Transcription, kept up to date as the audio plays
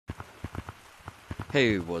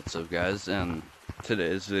Hey, what's up guys? In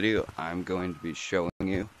today's video I'm going to be showing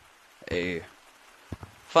you a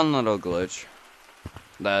fun little glitch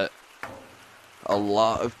that a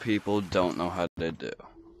lot of people don't know how to do.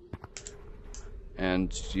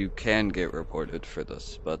 And you can get reported for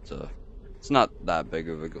this, but it's not that big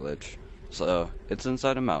of a glitch. So, it's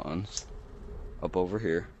inside of mountains, up over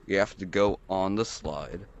here. You have to go on the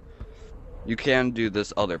slide. You can do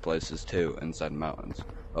this other places too, inside mountains.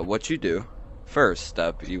 But what you do, first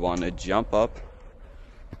step, you want to jump up.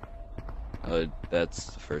 That's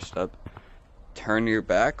the first step. Turn your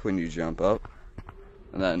back when you jump up.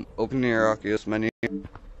 And then open your Oculus menu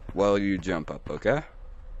while you jump up, okay?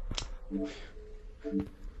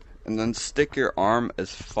 And then stick your arm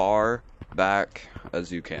as far back as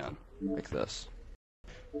you can, like this.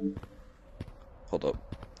 Hold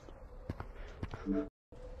up.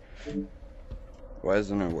 Why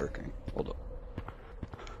isn't it working? Hold up.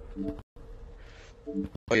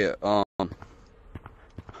 Oh yeah,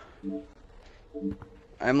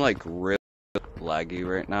 I'm like really laggy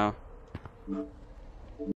right now.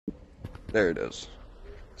 There it is.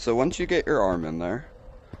 So once you get your arm in there,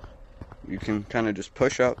 you can kind of just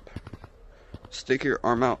push up, stick your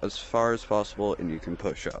arm out as far as possible, and you can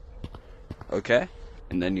push up. Okay?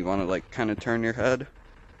 And then you want to like kind of turn your head,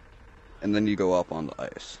 and then you go up on the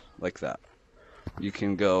ice, like that. You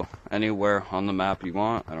can go anywhere on the map you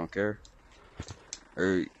want, I don't care.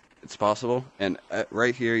 Or it's possible. And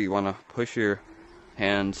right here you want to push your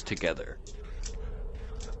hands together,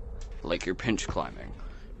 like you're pinch climbing.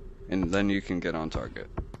 And then you can get on target.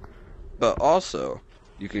 But also,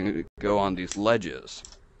 you can go on these ledges.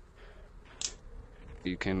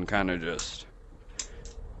 You can kind of just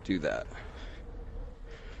do that.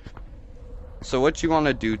 So what you want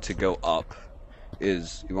to do to go up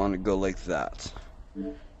is you want to go like that.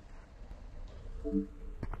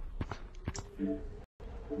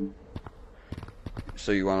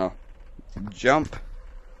 So you want to jump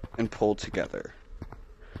and pull together.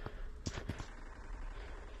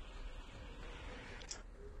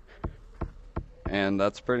 And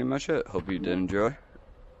that's pretty much it. Hope you did enjoy,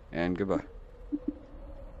 and goodbye.